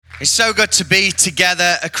It's so good to be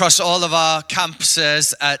together across all of our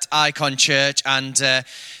campuses at Icon Church. And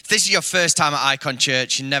if this is your first time at Icon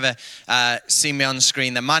Church, you've never seen me on the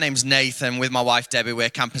screen, then my name's Nathan. With my wife Debbie,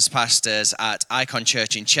 we're campus pastors at Icon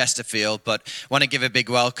Church in Chesterfield. But I want to give a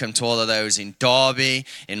big welcome to all of those in Derby,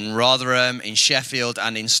 in Rotherham, in Sheffield,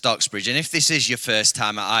 and in Stocksbridge. And if this is your first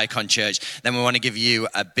time at Icon Church, then we want to give you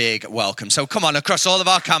a big welcome. So come on, across all of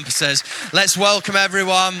our campuses, let's welcome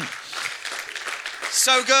everyone.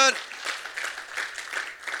 So good.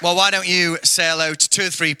 Well, why don't you say hello to 2 or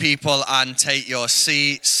 3 people and take your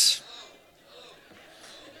seats.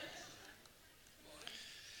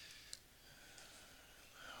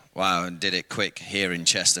 Wow, did it quick here in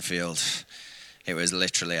Chesterfield. It was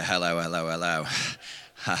literally a hello, hello, hello.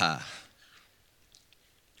 Haha.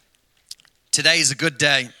 Today is a good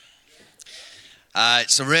day.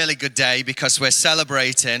 It's a really good day because we're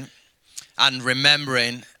celebrating and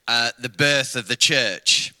remembering the birth of the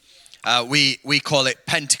church. We call it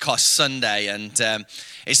Pentecost Sunday, and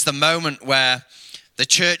it's the moment where the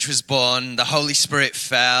church was born, the Holy Spirit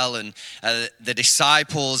fell, and the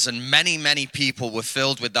disciples and many, many people were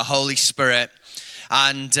filled with the Holy Spirit,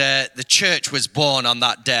 and the church was born on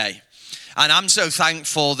that day. And I'm so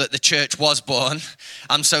thankful that the church was born.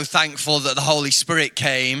 I'm so thankful that the Holy Spirit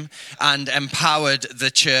came and empowered the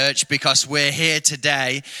church, because we're here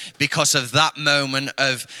today because of that moment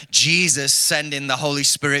of Jesus sending the Holy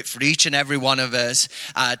Spirit for each and every one of us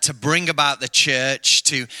to bring about the church,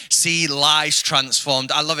 to see lives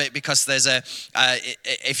transformed. I love it because there's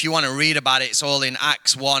if you want to read about it, it's all in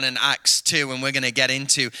Acts 1 and Acts 2, and we're going to get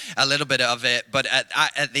into a little bit of it. But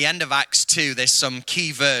at the end of Acts 2, there's some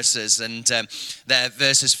key verses, and they're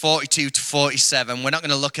verses 42 to 47. We're not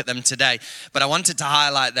going to look at them today, but I wanted to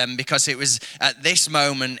highlight them because it was at this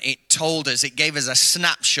moment, it gave us a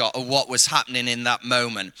snapshot of what was happening in that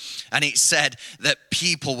moment. And it said that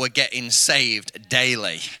people were getting saved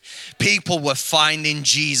daily. People were finding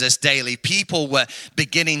Jesus daily. People were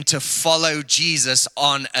beginning to follow Jesus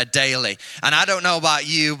on a daily. And I don't know about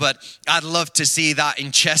you, but I'd love to see that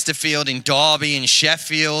in Chesterfield, in Derby, in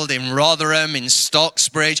Sheffield, in Rotherham, in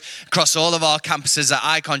Stocksbridge, across all of our campuses at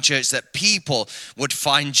Icon Church, that people would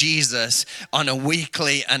find Jesus on a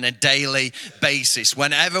weekly and a daily basis.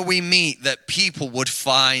 Whenever we meet, that people would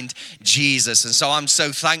find Jesus. And so I'm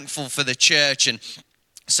so thankful for the church, and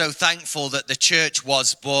so thankful that the church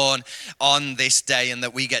was born on this day and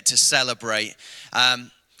that we get to celebrate.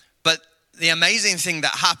 But the amazing thing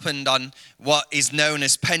that happened on what is known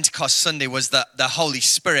as Pentecost Sunday was that the Holy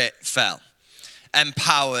Spirit fell,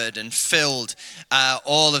 empowered and filled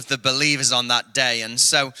all of the believers on that day. And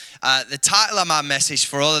so the title of my message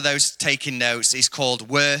for all of those taking notes is called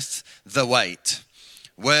Worth the Wait.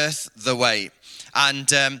 Worth the Wait. And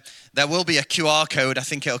there will be a QR code. I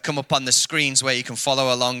think it'll come up on the screens where you can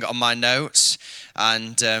follow along on my notes.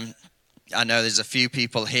 And I know there's a few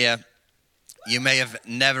people here. You may have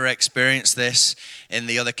never experienced this in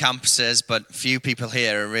the other campuses, but few people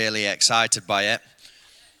here are really excited by it.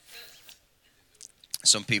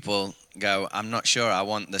 Some people go, I'm not sure I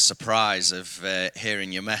want the surprise of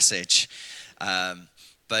hearing your message.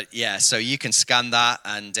 But yeah, so you can scan that,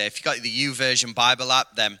 and if you've got the YouVersion Bible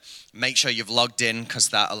app, then make sure you've logged in, because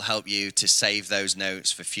that'll help you to save those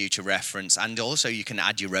notes for future reference. And also you can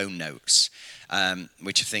add your own notes,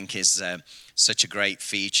 which I think is such a great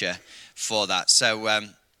feature for that. So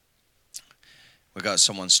we've got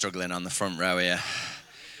someone struggling on the front row here.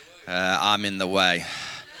 I'm in the way.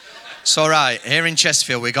 It's all right. Here in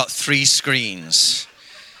Chesterfield, we got 3 screens,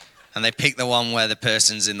 and they pick the one where the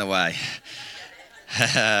person's in the way.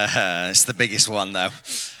 It's the biggest one, though.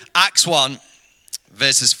 Acts 1,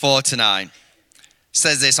 verses 4 to 9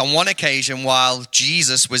 says this: On one occasion, while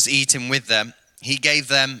Jesus was eating with them, he gave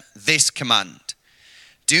them this command: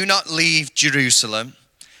 Do not leave Jerusalem,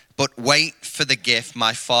 but wait for the gift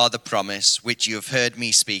my Father promised, which you have heard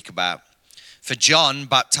me speak about. For John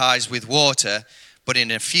baptized with water, but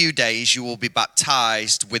in a few days you will be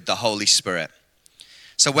baptized with the Holy Spirit.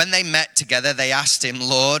 So when they met together, they asked him,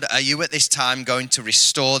 Lord, are you at this time going to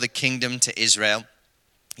restore the kingdom to Israel?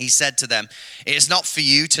 He said to them, It is not for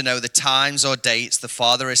you to know the times or dates the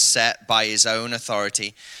Father has set by his own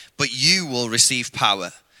authority, but you will receive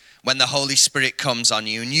power when the Holy Spirit comes on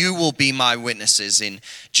you, and you will be my witnesses in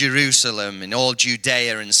Jerusalem, in all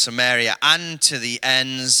Judea and Samaria, and to the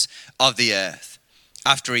ends of the earth.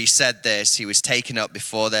 After he said this, he was taken up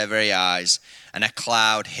before their very eyes, and a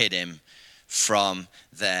cloud hid him from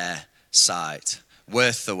their sight.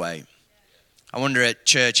 Worth the wait. I wonder at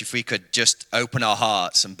church if we could just open our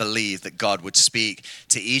hearts and believe that God would speak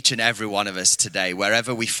to each and every one of us today,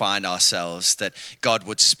 wherever we find ourselves, that God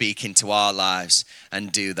would speak into our lives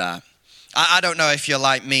and do that. I don't know if you're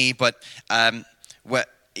like me, but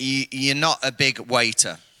you're not a big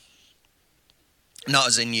waiter. Not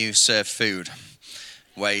as in you serve food,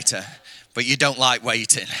 waiter, but you don't like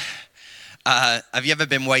waiting. Have you ever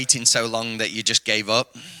been waiting so long that you just gave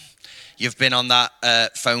up? You've been on that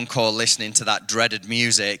phone call listening to that dreaded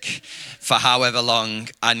music for however long,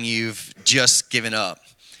 and you've just given up.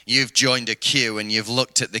 You've joined a queue and you've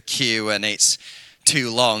looked at the queue and it's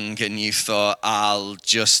too long, and you thought, I'll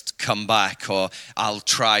just come back, or I'll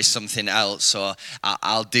try something else, or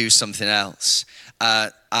I'll do something else.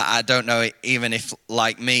 I don't know, even if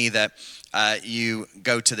like me, that you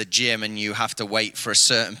go to the gym and you have to wait for a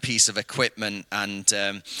certain piece of equipment, and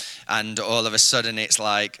all of a sudden it's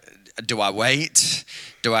like, do I wait?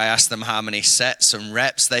 Do I ask them how many sets and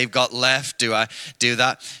reps they've got left? Do I do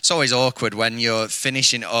that? It's always awkward when you're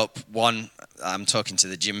finishing up one. I'm talking to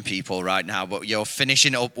the gym people right now, but you're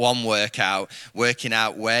finishing up one workout, working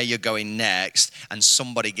out where you're going next, and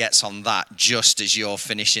somebody gets on that just as you're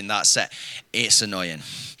finishing that set. It's annoying.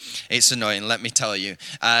 It's annoying, let me tell you.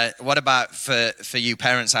 What about for you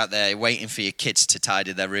parents out there waiting for your kids to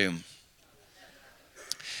tidy their room?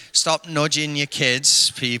 Stop nudging your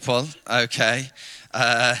kids, people, okay?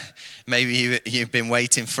 Maybe you've been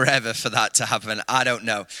waiting forever for that to happen. I don't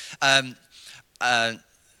know.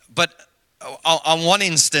 But on one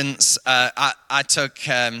instance, I took,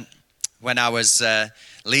 when I was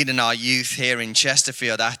leading our youth here in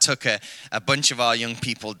Chesterfield, I took a bunch of our young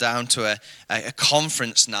people down to a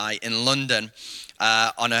conference night in London.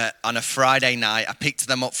 On a Friday night. I picked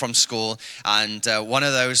them up from school, and one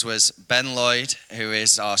of those was Ben Lloyd, who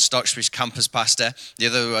is our Stocksbridge campus pastor. The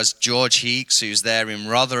other was George Heeks, who's there in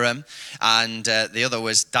Rotherham, and the other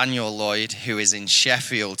was Daniel Lloyd, who is in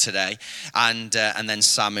Sheffield today, and then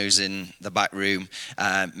Sam, who's in the back room,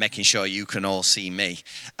 making sure you can all see me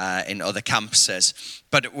in other campuses.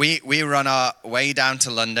 But we were on our way down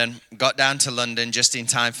to London, got down to London just in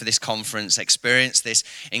time for this conference, experienced this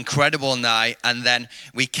incredible night, and then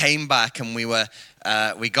we came back and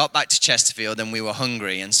we got back to Chesterfield and we were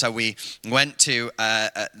hungry. And so we went to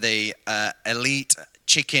the elite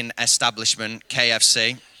chicken establishment,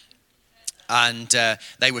 KFC, and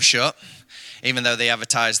they were shut. Even though they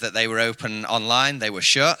advertised that they were open online, they were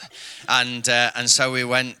shut. And so we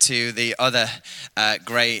went to the other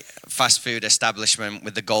great fast food establishment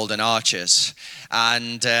with the Golden Arches.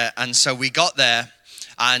 And so we got there,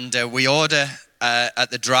 and we order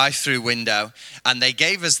at the drive-through window, and they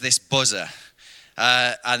gave us this buzzer.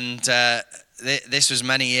 This was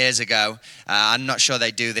many years ago. I'm not sure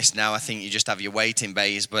they do this now. I think you just have your waiting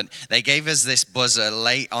bays. But they gave us this buzzer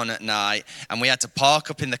late on at night, and we had to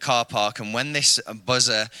park up in the car park. And when this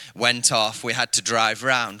buzzer went off, we had to drive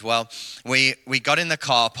round. Well, we got in the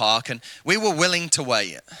car park, and we were willing to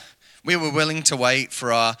wait. We were willing to wait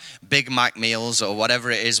for our Big Mac meals or whatever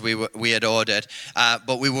it is we had ordered.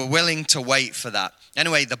 But we were willing to wait for that.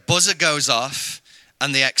 Anyway, the buzzer goes off,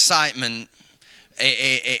 and the excitement,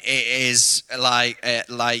 it is like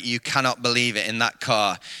you cannot believe it in that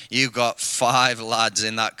car. You've got 5 lads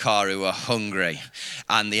in that car who are hungry,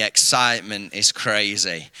 and the excitement is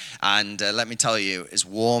crazy. And let me tell you, it's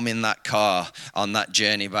warm in that car on that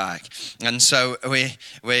journey back. And so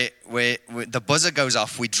the buzzer goes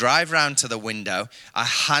off. We drive round to the window. I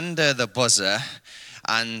hand her the buzzer,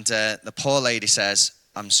 and the poor lady says,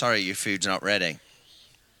 "I'm sorry, your food's not ready."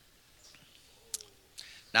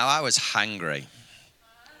 Now, I was hangry.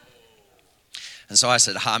 And so I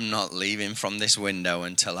said, "I'm not leaving from this window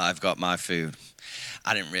until I've got my food."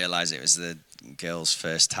 I didn't realize it was the girl's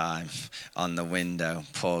first time on the window.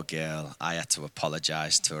 Poor girl. I had to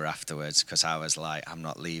apologize to her afterwards, because I was like, "I'm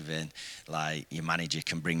not leaving. Like, your manager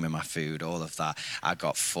can bring me my food," all of that. I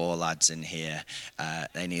got 4 lads in here.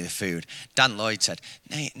 They need the food. Dan Lloyd said,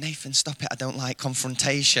 "Nathan, stop it. I don't like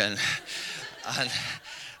confrontation." And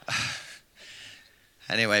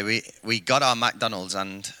anyway, we got our McDonald's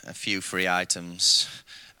and a few free items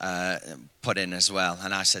put in as well.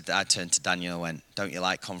 And I turned to Daniel and went, "Don't you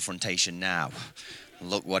like confrontation now?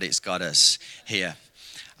 Look what it's got us here."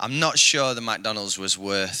 I'm not sure the McDonald's was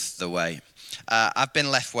worth the wait. I've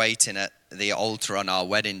been left waiting at the altar on our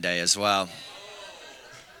wedding day as well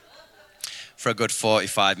for a good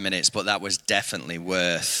 45 minutes, but that was definitely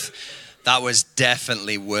worth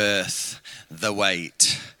the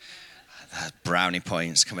wait. Brownie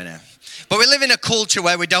points coming in. But we live in a culture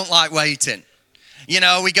where we don't like waiting. You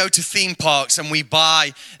know, we go to theme parks and we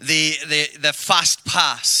buy the fast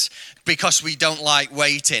pass because we don't like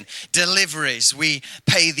waiting. Deliveries, we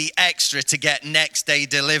pay the extra to get next day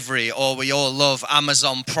delivery, or we all love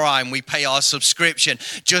Amazon Prime. We pay our subscription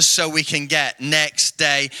just so we can get next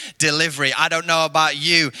day delivery. I don't know about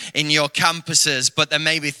you in your campuses, but there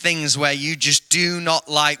may be things where you just do not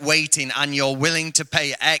like waiting and you're willing to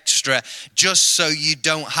pay extra just so you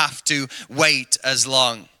don't have to wait as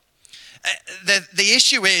long. The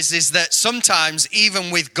issue is that sometimes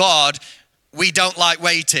even with God, we don't like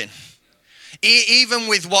waiting. Even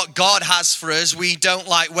with what God has for us, we don't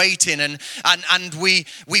like waiting, and we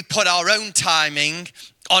put our own timing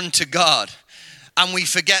onto God. And we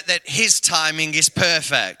forget that his timing is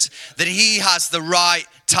perfect, that he has the right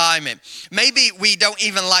timing. Maybe we don't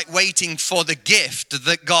even like waiting for the gift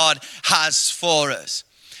that God has for us.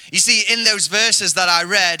 You see, in those verses that I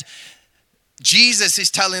read, Jesus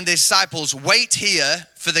is telling the disciples, wait here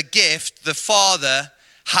for the gift the Father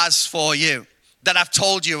has for you, that I've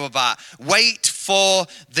told you about. Wait for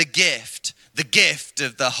the gift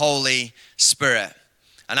of the Holy Spirit.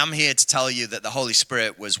 And I'm here to tell you that the Holy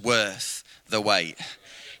Spirit was worth the wait.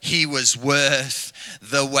 He was worth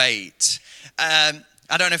the wait.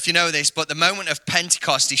 I don't know if you know this, but the moment of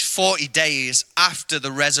Pentecost is 40 days after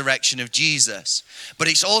the resurrection of Jesus. But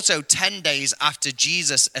it's also 10 days after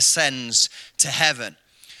Jesus ascends to heaven.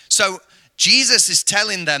 So Jesus is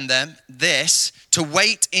telling them this, to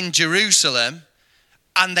wait in Jerusalem,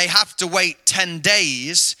 and they have to wait 10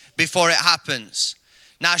 days before it happens.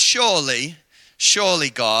 Now, surely,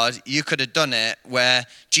 God, you could have done it where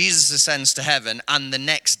Jesus ascends to heaven and the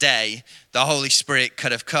next day the Holy Spirit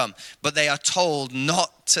could have come. But they are told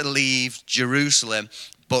not to leave Jerusalem,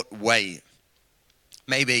 but wait.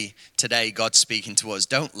 Maybe today God's speaking to us.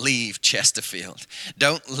 Don't leave Chesterfield.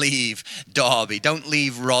 Don't leave Derby. Don't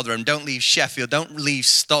leave Rotherham. Don't leave Sheffield. Don't leave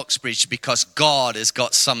Stocksbridge, because God has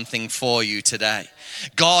got something for you today.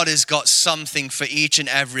 God has got something for each and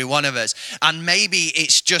every one of us. And maybe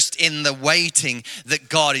it's just in the waiting that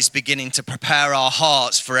God is beginning to prepare our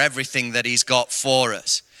hearts for everything that he's got for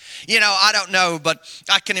us. You know, I don't know, but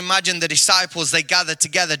I can imagine the disciples, they gather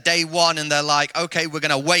together day one and they're like, okay, we're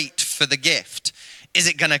going to wait for the gift. Is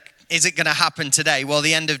it going to happen today? Well,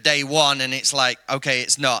 the end of day one, and it's like, okay,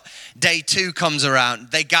 it's not. Day two comes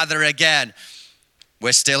around. They gather again.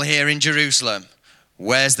 We're still here in Jerusalem.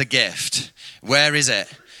 Where's the gift? Where is it?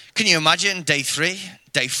 Can you imagine day 3,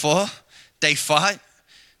 day 4, day 5,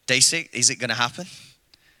 day 6? Is it going to happen?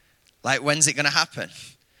 Like, when's it going to happen?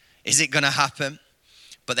 Is it going to happen?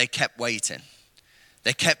 But they kept waiting.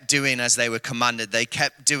 They kept doing as they were commanded. They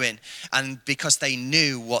kept doing, and because they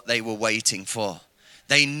knew what they were waiting for.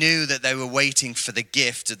 They knew that they were waiting for the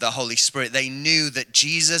gift of the Holy Spirit. They knew that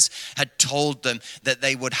Jesus had told them that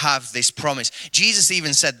they would have this promise. Jesus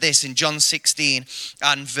even said this in John 16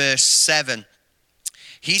 and verse 7.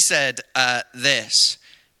 He said this,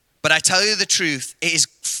 but I tell you the truth, it is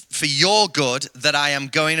for your good that I am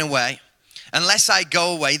going away. Unless I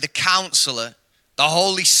go away, the Counselor, the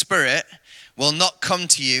Holy Spirit, will not come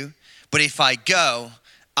to you. But if I go,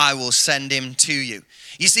 I will send him to you.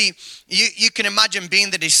 You see, you can imagine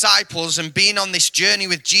being the disciples and being on this journey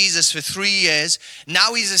with Jesus for 3 years.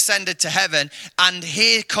 Now he's ascended to heaven, and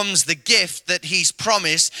here comes the gift that he's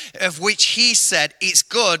promised, of which he said, it's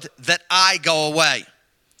good that I go away.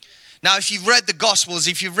 Now, if you've read the Gospels,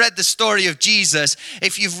 if you've read the story of Jesus,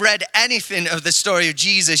 if you've read anything of the story of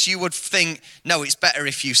Jesus, you would think, no, it's better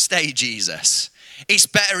if you stay, Jesus. It's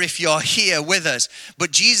better if you're here with us.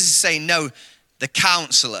 But Jesus is saying, no, the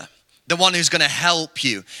Counselor, the one who's going to help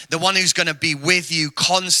you, the one who's going to be with you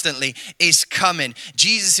constantly is coming.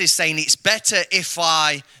 Jesus is saying, it's better if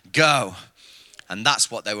I go. And that's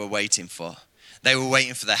what they were waiting for. They were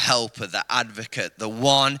waiting for the helper, the advocate, the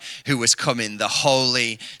one who was coming, the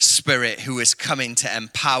Holy Spirit who was coming to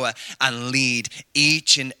empower and lead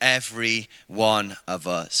each and every one of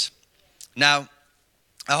us. Now,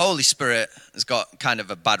 the Holy Spirit has got kind of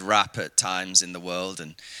a bad rap at times in the world,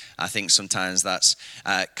 and I think sometimes that's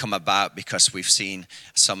come about because we've seen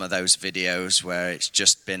some of those videos where it's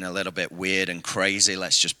just been a little bit weird and crazy.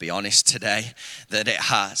 Let's just be honest today that it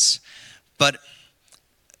has. But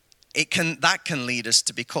that can lead us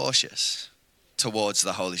to be cautious towards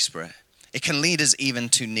the Holy Spirit. It can lead us even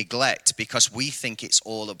to neglect because we think it's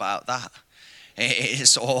all about that.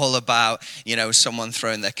 It's all about, someone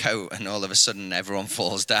throwing their coat and all of a sudden everyone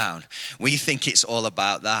falls down. We think it's all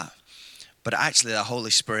about that. But actually the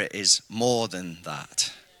Holy Spirit is more than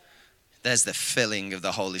that. There's the filling of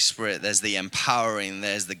the Holy Spirit. There's the empowering.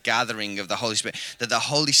 There's the gathering of the Holy Spirit. That the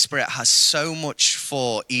Holy Spirit has so much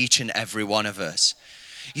for each and every one of us.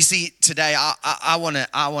 You see, today I want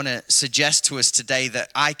to suggest to us today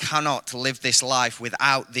that I cannot live this life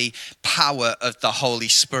without the power of the Holy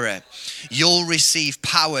Spirit. You'll receive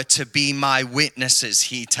power to be my witnesses,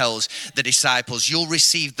 he tells the disciples. You'll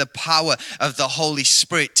receive the power of the Holy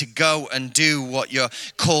Spirit to go and do what you're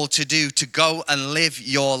called to do, to go and live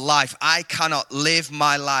your life. I cannot live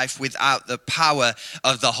my life without the power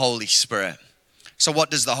of the Holy Spirit. So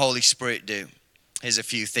what does the Holy Spirit do? Here's a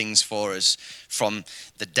few things for us from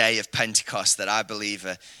the day of Pentecost that I believe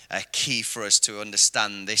are key for us to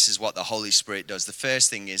understand. This is what the Holy Spirit does. The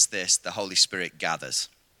first thing is this: the Holy Spirit gathers.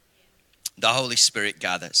 The Holy Spirit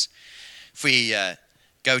gathers. If we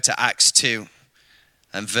go to Acts 2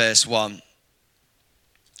 and verse 1, it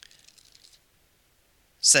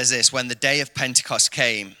says this: when the day of Pentecost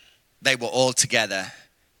came, they were all together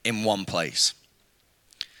in one place.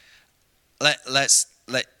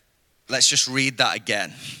 Let's just read that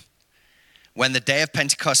again. When the day of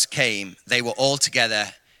Pentecost came, they were all together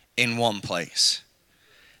in one place.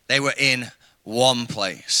 They were in one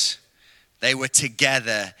place. They were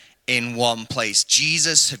together in one place.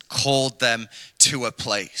 Jesus had called them to a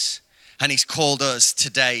place. And he's called us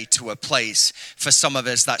today to a place. For some of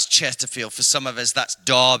us, that's Chesterfield. For some of us, that's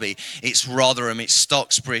Derby. It's Rotherham. It's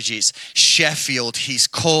Stocksbridge. It's Sheffield. He's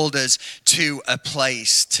called us to a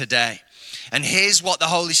place today. And here's what the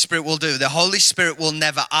Holy Spirit will do. The Holy Spirit will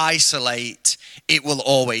never isolate. It will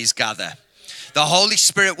always gather. The Holy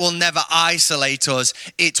Spirit will never isolate us.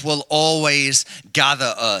 It will always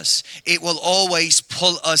gather us. It will always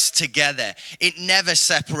pull us together. It never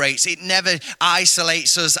separates. It never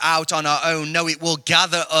isolates us out on our own. No, it will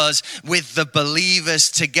gather us with the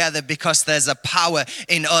believers together because there's a power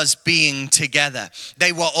in us being together.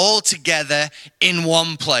 They were all together in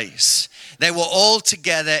one place. They were all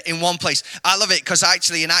together in one place. I love it because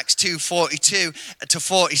actually in Acts 2:42 to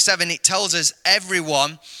 47, it tells us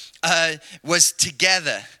everyone was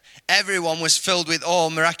together. Everyone was filled with all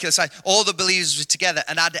miraculous signs. All the believers were together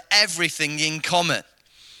and had everything in common.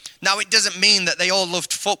 Now, it doesn't mean that they all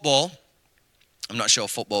loved football. I'm not sure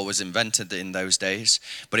football was invented in those days,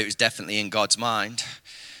 but it was definitely in God's mind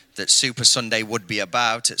that Super Sunday would be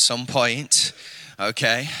about at some point.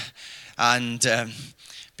 Okay. And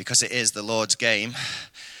because it is the Lord's game.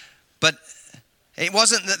 But it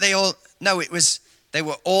wasn't that they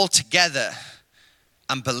were all together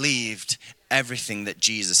and believed everything that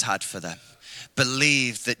Jesus had for them.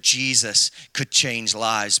 Believed that Jesus could change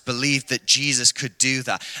lives. Believed that Jesus could do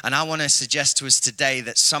that. And I want to suggest to us today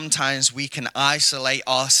that sometimes we can isolate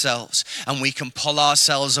ourselves and we can pull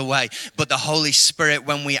ourselves away. But the Holy Spirit,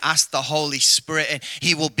 when we ask the Holy Spirit,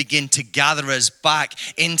 he will begin to gather us back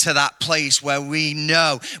into that place where we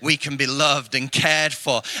know we can be loved and cared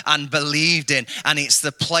for and believed in. And it's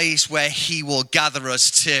the place where he will gather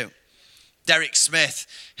us to. Derek Smith,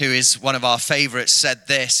 who is one of our favorites, said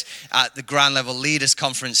this at the Grand Level Leaders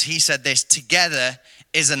Conference. He said this: together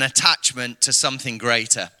is an attachment to something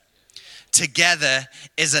greater. Together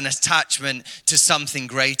is an attachment to something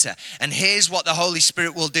greater. And here's what the Holy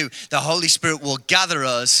Spirit will do. The Holy Spirit will gather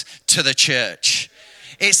us to the church.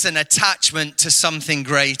 It's an attachment to something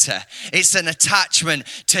greater. It's an attachment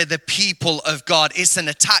to the people of God. It's an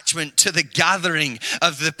attachment to the gathering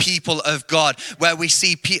of the people of God, where we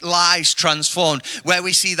see lives transformed, where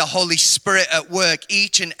we see the Holy Spirit at work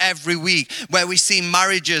each and every week, where we see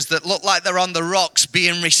marriages that look like they're on the rocks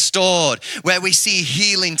being restored, where we see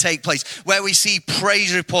healing take place, where we see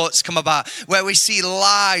praise reports come about, where we see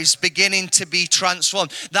lives beginning to be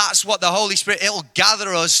transformed. That's what the Holy Spirit, it'll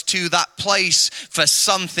gather us to that place for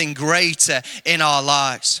something greater in our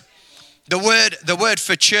lives. The word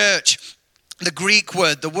for church, the Greek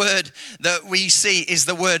word, the word that we see is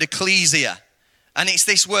the word ecclesia. And it's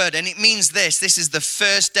this word, and it means this. This is the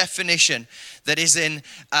first definition that is in,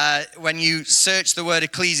 when you search the word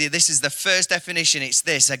ecclesia, this is the first definition. It's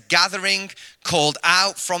this: a gathering called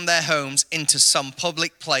out from their homes into some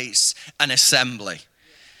public place, an assembly.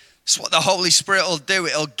 That's what the Holy Spirit will do.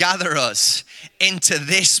 It'll gather us into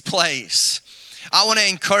this place. I want to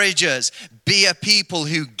encourage us, be a people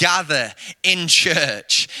who gather in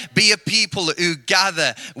church. Be a people who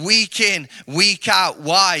gather week in, week out.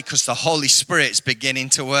 Why? Because the Holy Spirit's beginning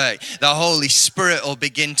to work. The Holy Spirit will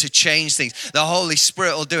begin to change things. The Holy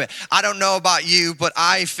Spirit will do it. I don't know about you, but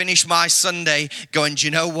I finished my Sunday going, do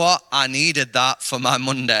you know what? I needed that for my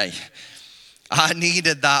Monday. I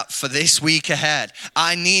needed that for this week ahead.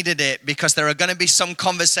 I needed it because there are going to be some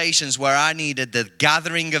conversations where I needed the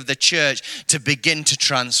gathering of the church to begin to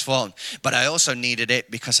transform. But I also needed it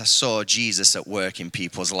because I saw Jesus at work in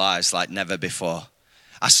people's lives like never before.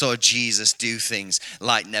 I saw Jesus do things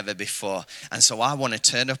like never before. And so I want to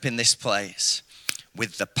turn up in this place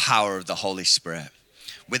with the power of the Holy Spirit.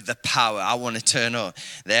 With the power. I want to turn up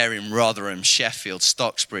there in Rotherham, Sheffield,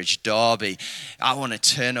 Stocksbridge, Derby. I want to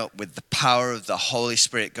turn up with the power of the Holy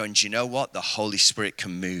Spirit going, do you know what? The Holy Spirit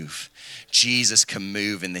can move. Jesus can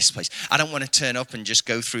move in this place. I don't want to turn up and just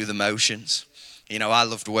go through the motions. You know, I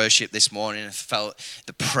loved worship this morning and felt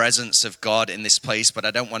the presence of God in this place, but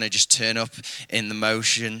I don't want to just turn up in the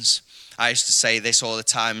motions. I used to say this all the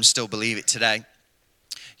time, still believe it today.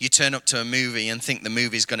 You turn up to a movie and think the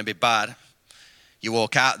movie's going to be bad. You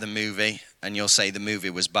walk out of the movie and you'll say the movie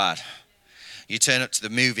was bad. You turn up to the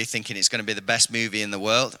movie thinking it's going to be the best movie in the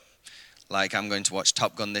world. Like I'm going to watch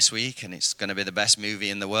Top Gun this week and it's going to be the best movie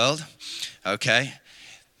in the world. Okay.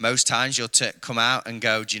 Most times you'll come out and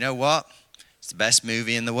go, do you know what? It's the best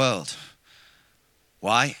movie in the world.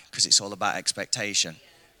 Why? Because it's all about expectation.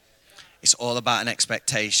 It's all about an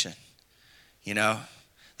expectation. You know,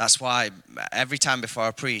 that's why every time before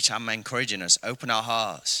I preach, I'm encouraging us, open our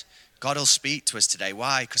hearts. God will speak to us today.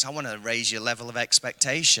 Why? Because I want to raise your level of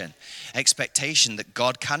expectation. Expectation that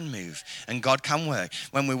God can move and God can work.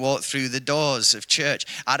 When we walk through the doors of church,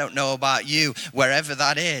 I don't know about you, wherever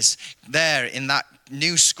that is, there in that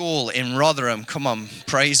new school in Rotherham, come on,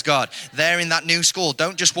 praise God. There in that new school,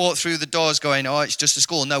 don't just walk through the doors going, oh, it's just a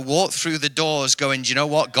school. No, walk through the doors going, do you know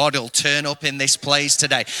what? God will turn up in this place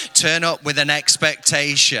today. Turn up with an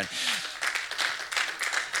expectation.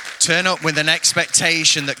 Turn up with an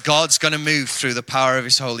expectation that God's going to move through the power of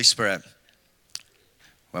his Holy Spirit.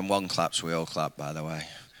 When one claps, we all clap, by the way.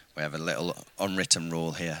 We have a little unwritten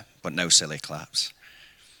rule here, but no silly claps.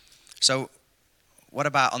 So what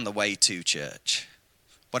about on the way to church?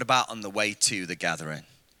 What about on the way to the gathering?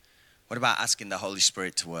 What about asking the Holy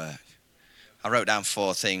Spirit to work? I wrote down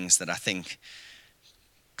 4 things that I think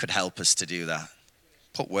could help us to do that.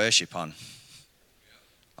 Put worship on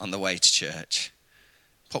the way to church.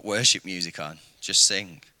 Put worship music on. Just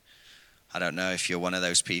sing. I don't know if you're one of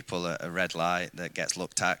those people at a red light that gets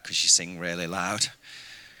looked at because you sing really loud.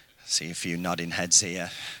 I see a few nodding heads here.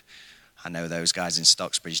 I know those guys in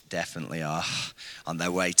Stocksbridge definitely are. On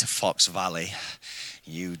their way to Fox Valley,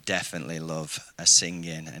 you definitely love a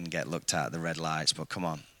singing and get looked at the red lights. But come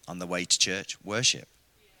on the way to church, worship.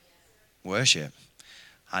 Worship.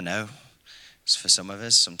 I know. For some of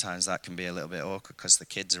us, sometimes that can be a little bit awkward because the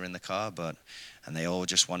kids are in the car, and they all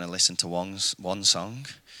just want to listen to one song.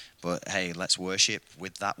 But hey, let's worship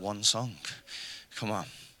with that one song. Come on.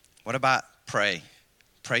 What about pray?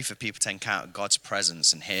 Pray for people to encounter God's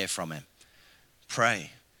presence and hear from him.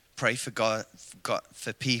 Pray. Pray for God,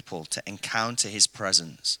 for people to encounter his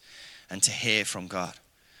presence and to hear from God.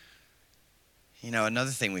 You know,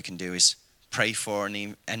 another thing we can do is pray for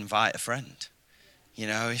and invite a friend. You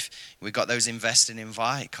know, if we've got those invest and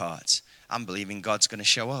invite cards, I'm believing God's going to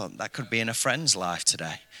show up. That could be in a friend's life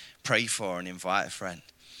today. Pray for and invite a friend.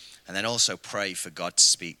 And then also pray for God to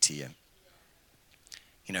speak to you.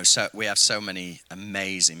 You know, so we have so many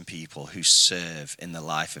amazing people who serve in the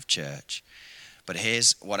life of church. But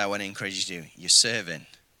here's what I want to encourage you to do. You're serving.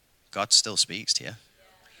 God still speaks to you.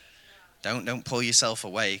 Don't pull yourself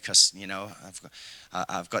away because, you know,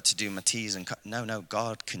 I've got to do my T's and no,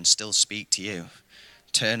 God can still speak to you.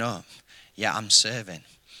 Turn up. Yeah, I'm serving.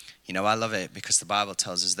 You know, I love it because the Bible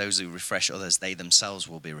tells us those who refresh others, they themselves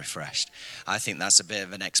will be refreshed. I think that's a bit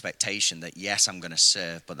of an expectation that, yes, I'm going to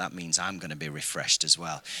serve, but that means I'm going to be refreshed as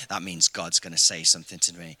well. That means God's going to say something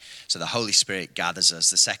to me. So the Holy Spirit gathers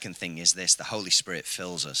us. The second thing is this, the Holy Spirit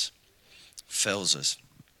fills us. Fills us.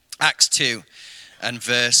 Acts 2 and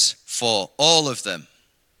verse 4, all of them,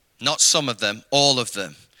 not some of them, all of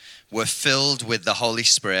them were filled with the Holy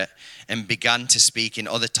Spirit and began to speak in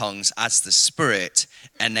other tongues as the Spirit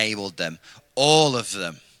enabled them. All of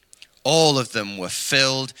them were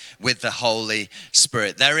filled with the Holy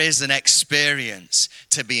Spirit. There is an experience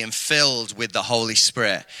to being filled with the Holy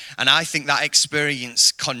Spirit. And I think that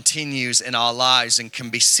experience continues in our lives and can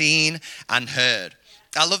be seen and heard.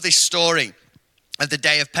 I love this story of the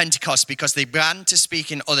day of Pentecost because they began to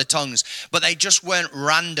speak in other tongues, but they just weren't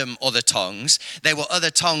random other tongues. They were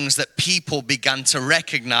other tongues that people began to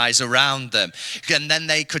recognize around them. And then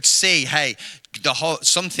they could see, hey,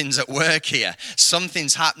 something's at work here.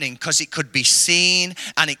 Something's happening because it could be seen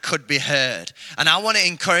and it could be heard. And I want to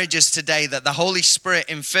encourage us today that the Holy Spirit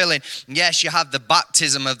in filling, yes, you have the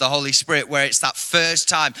baptism of the Holy Spirit where it's that first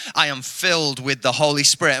time I am filled with the Holy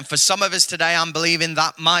Spirit. And for some of us today, I'm believing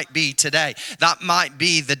that might be today. That might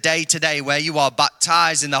be the day today where you are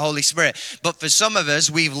baptized in the Holy Spirit. But for some of us,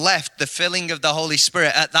 we've left the filling of the Holy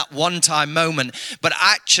Spirit at that one-time moment. But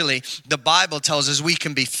actually, the Bible tells us we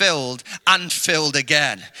can be filled and filled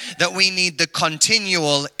again. That we need the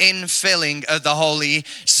continual infilling of the Holy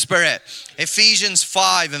Spirit. Ephesians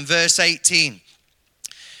 5 and verse 18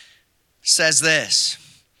 says this: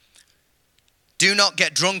 do not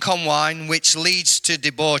get drunk on wine, which leads to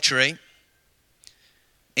debauchery.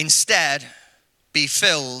 Instead, be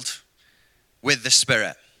filled with the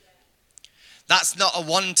Spirit. That's not a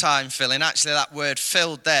one-time filling. Actually, that word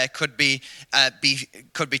filled there could be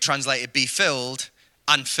translated be filled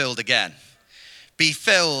and filled again. Be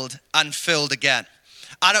filled and filled again.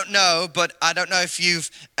 I don't know if you've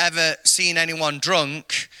ever seen anyone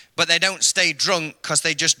drunk, but they don't stay drunk because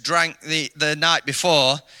they just drank the night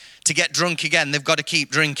before. To get drunk again, they've got to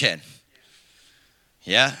keep drinking.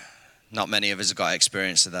 Yeah? Not many of us have got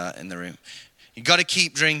experience of that in the room. You've got to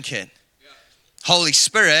keep drinking. Holy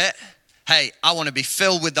Spirit, hey, I want to be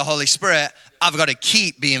filled with the Holy Spirit. I've got to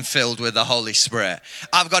keep being filled with the Holy Spirit.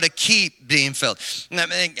 I've got to keep being filled.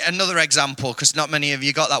 Another example, because not many of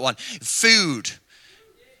you got that one. Food,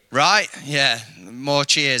 right? Yeah, more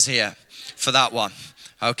cheers here for that one.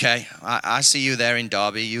 Okay, I see you there in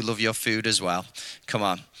Derby. You love your food as well. Come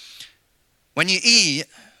on. When you eat,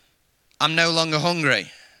 I'm no longer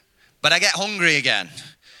hungry, but I get hungry again,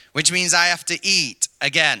 which means I have to eat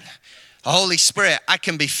again. Holy Spirit, I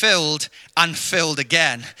can be filled and filled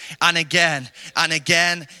again and again and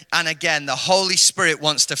again and again. The Holy Spirit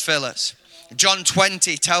wants to fill us. John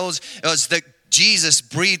 20 tells us that Jesus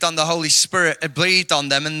breathed on the Holy Spirit, breathed on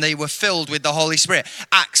them, and they were filled with the Holy Spirit.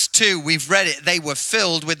 Acts 2, we've read it, they were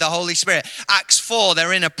filled with the Holy Spirit. Acts 4,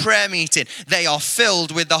 they're in a prayer meeting, they are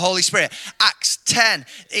filled with the Holy Spirit. Acts 10,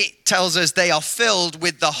 it tells us they are filled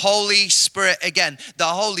with the Holy Spirit again. The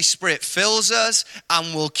Holy Spirit fills us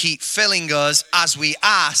and will keep filling us as we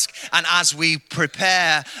ask and as we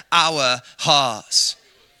prepare our hearts.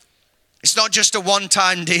 It's not just a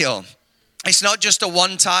one-time deal. It's not just a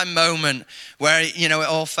one-time moment where, it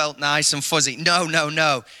all felt nice and fuzzy.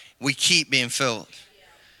 No. We keep being filled.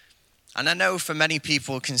 And I know for many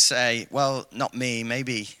people can say, well, not me.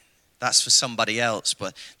 Maybe that's for somebody else,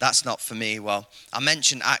 but that's not for me. Well, I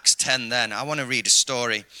mentioned Acts 10 then. I want to read a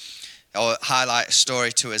story or highlight a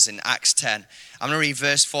story to us in Acts 10. I'm going to read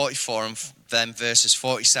verse 44 and then verses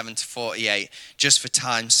 47 to 48 just for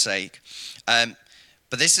time's sake.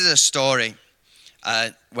 But this is a story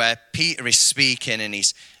where Peter is speaking, and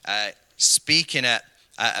he's speaking at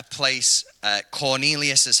a place,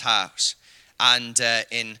 Cornelius's house, and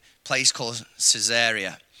in a place called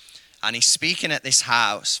Caesarea. And he's speaking at this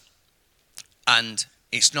house, and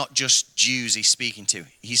it's not just Jews he's speaking to.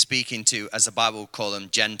 He's speaking to, as the Bible will call them,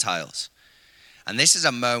 Gentiles. And this is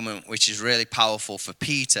a moment which is really powerful for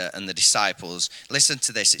Peter and the disciples. Listen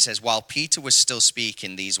to this. It says, while Peter was still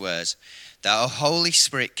speaking these words, the Holy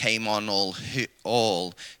Spirit came on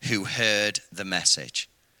all who heard the message.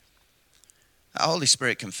 The Holy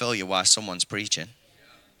Spirit can fill you while someone's preaching.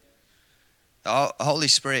 The Holy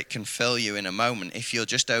Spirit can fill you in a moment if you'll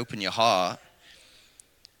just open your heart.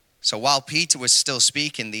 So while Peter was still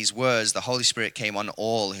speaking these words, the Holy Spirit came on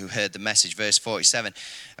all who heard the message. Verse 47,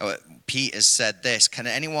 Peter said this, can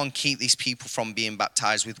anyone keep these people from being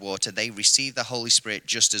baptized with water? They received the Holy Spirit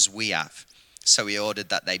just as we have. So he ordered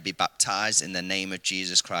that they be baptized in the name of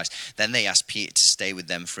Jesus Christ. Then they asked Peter to stay with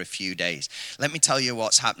them for a few days. Let me tell you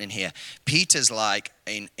what's happening here. Peter's like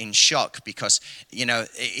in shock because,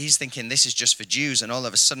 he's thinking this is just for Jews, and all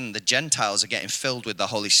of a sudden the Gentiles are getting filled with the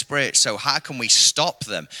Holy Spirit. So how can we stop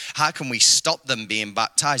them? How can we stop them being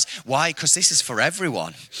baptized? Why? Because this is for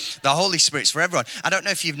everyone. The Holy Spirit's for everyone. I don't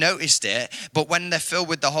know if you've noticed it, but when they're filled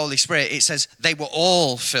with the Holy Spirit, it says they were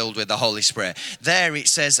all filled with the Holy Spirit. There it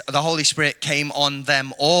says the Holy Spirit came on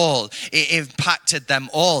them all. It impacted them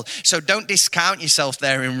all. So don't discount yourself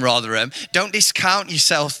there in Rotherham. Don't discount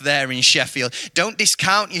yourself there in Sheffield. Don't discount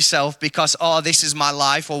yourself because, this is my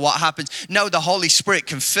life or what happens. No, the Holy Spirit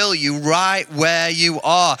can fill you right where you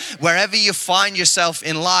are. Wherever you find yourself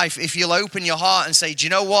in life, if you'll open your heart and say, do you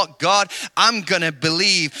know what, God, I'm going to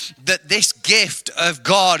believe that this gift of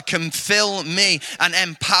God can fill me and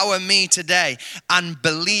empower me today, and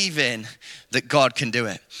believing that God can do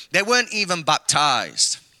it. They weren't even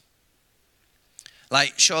baptized.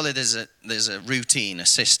 Like, surely there's a routine, a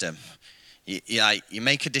system. You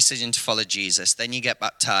make a decision to follow Jesus, then you get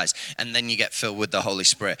baptized, and then you get filled with the Holy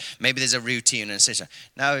Spirit. Maybe there's a routine and a system.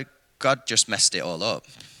 No, God just messed it all up.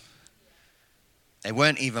 They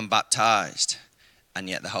weren't even baptized, and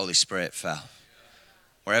yet the Holy Spirit fell.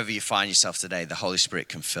 Wherever you find yourself today, the Holy Spirit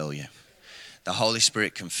can fill you. The Holy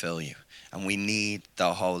Spirit can fill you, and we need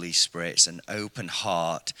the Holy Spirit. It's an open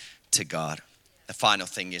heart to God. The final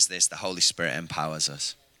thing is this: the Holy Spirit empowers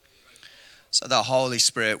us. So the Holy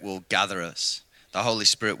Spirit will gather us. The Holy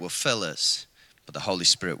Spirit will fill us. but the Holy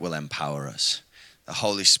Spirit will empower us. The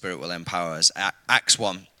Holy Spirit will empower us. Acts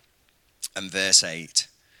 1 and verse 8.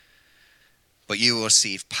 But you will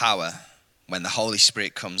receive power when the Holy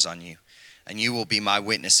Spirit comes on you, and you will be my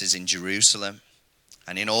witnesses in Jerusalem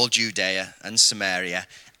and in all Judea and Samaria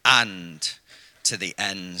and to the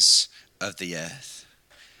ends of the earth.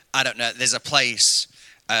 I don't know, there's a place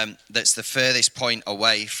that's the furthest point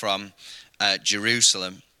away from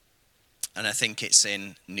Jerusalem, and I think it's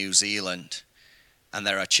in New Zealand, and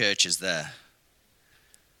there are churches there.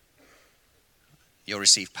 You'll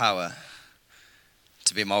receive power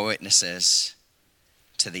to be my witnesses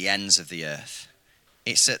to the ends of the earth.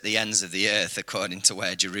 It's at the ends of the earth according to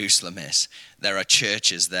where Jerusalem is. There are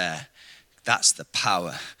churches there. That's the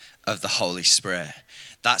power of the Holy Spirit.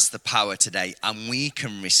 That's the power today, and we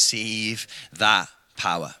can receive that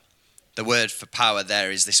power. The word for power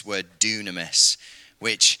there is this word dunamis,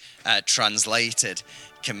 which translated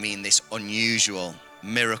can mean this unusual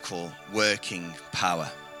miracle working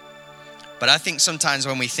power. But I think sometimes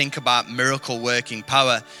when we think about miracle working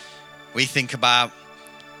power, we think about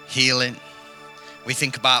healing. We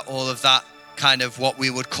think about all of that kind of what we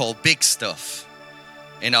would call big stuff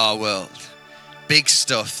in our world. Big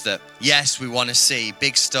stuff that, yes, we want to see.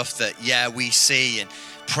 Big stuff that, yeah, we see in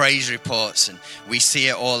praise reports, and we see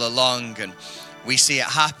it all along, and we see it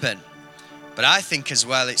happen. But I think as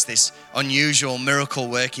well, it's this unusual miracle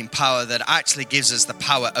working power that actually gives us the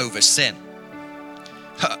power over sin.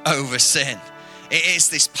 Over sin. It is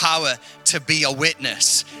this power to be a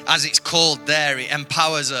witness. As it's called there, it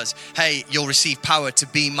empowers us. Hey, you'll receive power to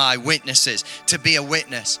be my witnesses, to be a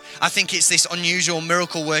witness. I think it's this unusual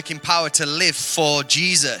miracle working power to live for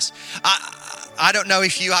Jesus. I don't know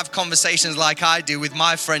if you have conversations like I do with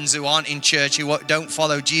my friends who aren't in church, who don't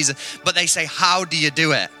follow Jesus, but they say, how do you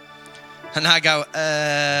do it? And I go,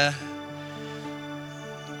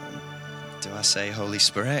 do I say Holy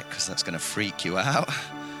Spirit? Because that's going to freak you out.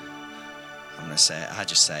 I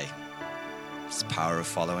just say, it's the power of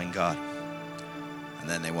following God. And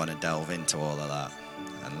then they want to delve into all of that.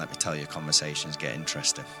 And let me tell you, conversations get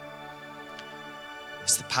interesting.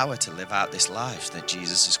 It's the power to live out this life that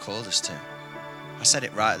Jesus has called us to. I said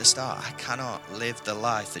it right at the start. I cannot live the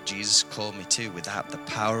life that Jesus called me to without the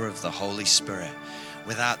power of the Holy Spirit.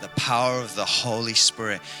 Without the power of the Holy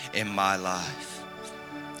Spirit in my life.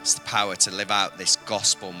 It's the power to live out this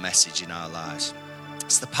gospel message in our lives.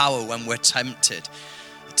 It's the power when we're tempted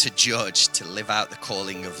to judge, to live out the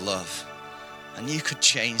calling of love. And you could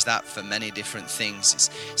change that for many different things.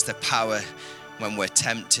 It's the power when we're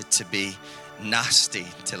tempted to be nasty,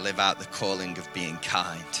 to live out the calling of being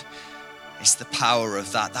kind. It's the power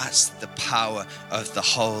of that. That's the power of the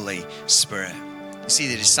Holy Spirit. You see,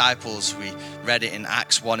 the disciples, we read it in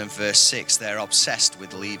Acts 1 and verse 6, they're obsessed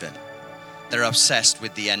with leaving. They're obsessed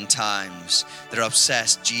with the end times. They're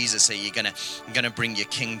obsessed. Jesus, are you gonna bring your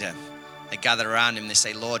kingdom? They gather around him. They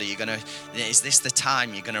say, Lord, is this the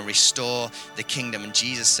time you're going to restore the kingdom? And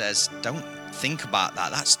Jesus says, don't think about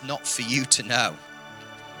that. That's not for you to know.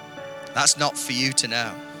 That's not for you to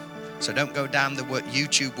know. So don't go down the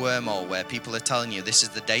YouTube wormhole where people are telling you this is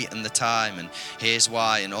the date and the time and here's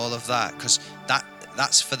why and all of that. Because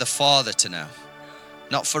that's for the Father to know.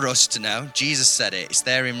 Not for us to know. Jesus said it. It's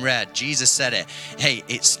there in red. Jesus said it. Hey,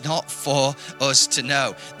 it's not for us to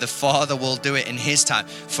know. The Father will do it in his time.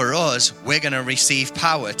 For us, we're going to receive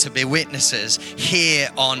power to be witnesses here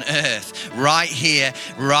on earth. Right here,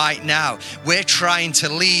 right now. We're trying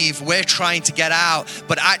to leave. We're trying to get out.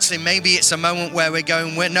 But actually, maybe it's a moment where we're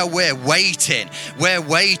going, we're waiting. We're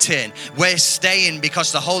waiting. We're staying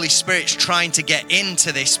because the Holy Spirit's trying to get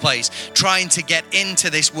into this place. Trying to get into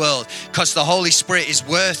this world. Because the Holy Spirit is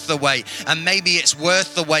worth the wait, and maybe it's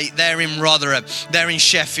worth the wait there in Rotherham, there in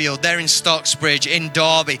Sheffield, there in Stocksbridge, in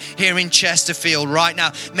Derby, here in Chesterfield right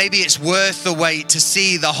now. Maybe it's worth the wait to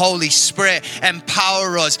see the Holy Spirit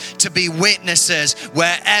empower us to be witnesses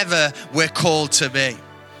wherever we're called to be.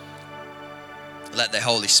 Let the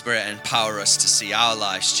Holy Spirit empower us to see our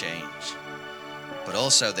lives change, but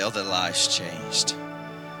also the other lives changed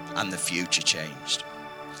and the future changed.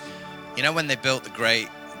 You know, when they built the great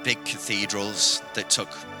big cathedrals that took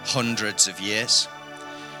hundreds of years,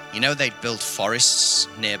 you know, they'd build forests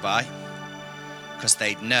nearby because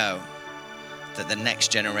they'd know that the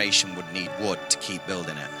next generation would need wood to keep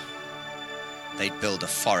building it. They'd build a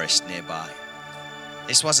forest nearby.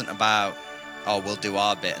 This wasn't about, oh, we'll do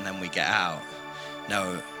our bit and then we get out.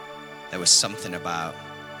 No, there was something about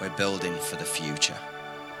we're building for the future.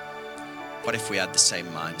 What if we had the same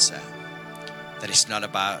mindset? That it's not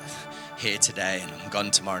about here today and I'm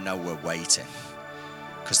gone tomorrow. No, we're waiting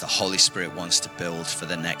because the Holy Spirit wants to build for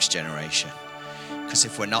the next generation. Because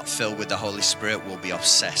if we're not filled with the Holy Spirit, we'll be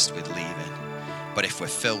obsessed with leaving. But if we're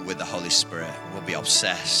filled with the Holy Spirit, we'll be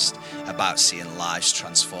obsessed about seeing lives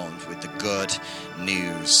transformed with the good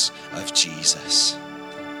news of Jesus.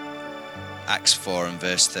 Acts 4 and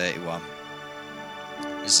verse 31.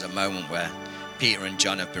 This is a moment where Peter and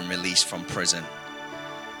John have been released from prison.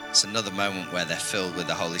 It's another moment where they're filled with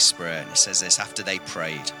the Holy Spirit. And it says this, after they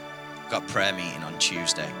prayed, got prayer meeting on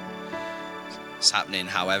Tuesday. It's happening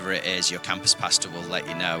however it is. Your campus pastor will let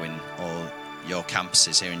you know in all your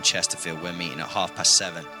campuses here in Chesterfield. We're meeting at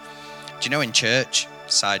 7:30. Do you know in church,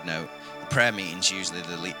 side note, the prayer meeting's usually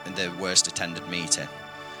the worst attended meeting.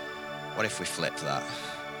 What if we flipped that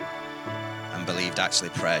and believed actually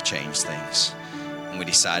prayer changed things? And we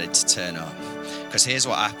decided to turn up. Because here's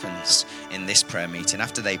what happens in this prayer meeting.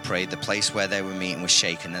 After they prayed, the place where they were meeting was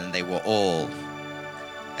shaken, and they were all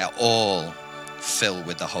filled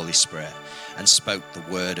with the Holy Spirit and spoke the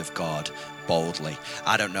word of God boldly.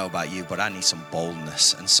 I don't know about you, but I need some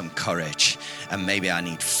boldness and some courage, and maybe I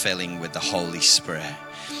need filling with the Holy Spirit.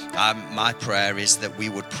 My prayer is that we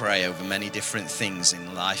would pray over many different things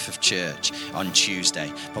in Life of Church on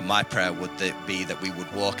Tuesday, but my prayer would be that we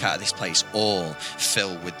would walk out of this place all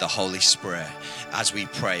filled with the Holy Spirit as we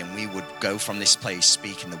pray, and we would go from this place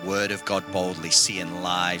speaking the word of God boldly, seeing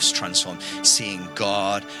lives transformed, seeing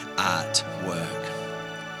God at work.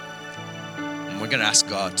 And we're going to ask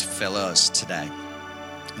God to fill us today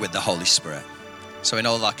with the Holy Spirit. So in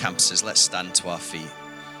all our campuses, let's stand to our feet.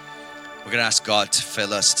 We're going to ask God to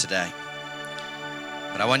fill us today.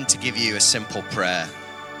 But I want to give you a simple prayer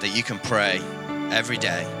that you can pray every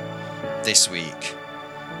day this week.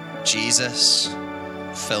 Jesus,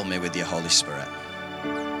 fill me with your Holy Spirit.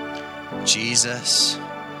 Jesus,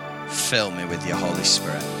 fill me with your Holy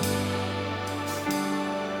Spirit.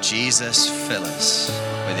 Jesus, fill us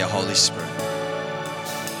with your Holy Spirit.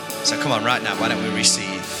 So come on, right now, why don't we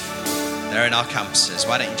receive? They're in our campuses.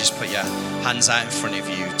 Why don't you just put your hands out in front of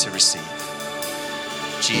you to receive?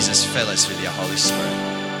 Jesus, fill us with your Holy Spirit.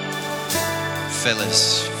 Fill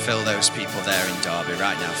us, fill those people there in Derby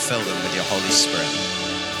right now. Fill them with your Holy Spirit.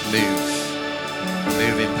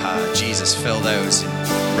 Move in power. Jesus, fill those in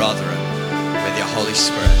Rotherham with your Holy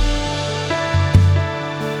Spirit.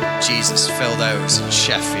 Jesus, fill those in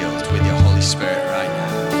Sheffield with your Holy Spirit right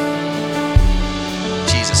now.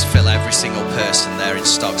 Jesus, fill every single person there in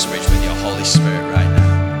Stocksbridge with your Holy Spirit right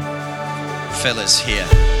now. Fill us here,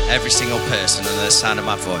 every single person under the sound of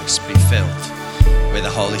my voice, be filled with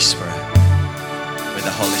the Holy Spirit, with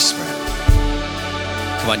the Holy Spirit.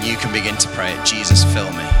 Come on, you can begin to pray it. Jesus,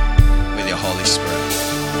 fill me with your Holy Spirit.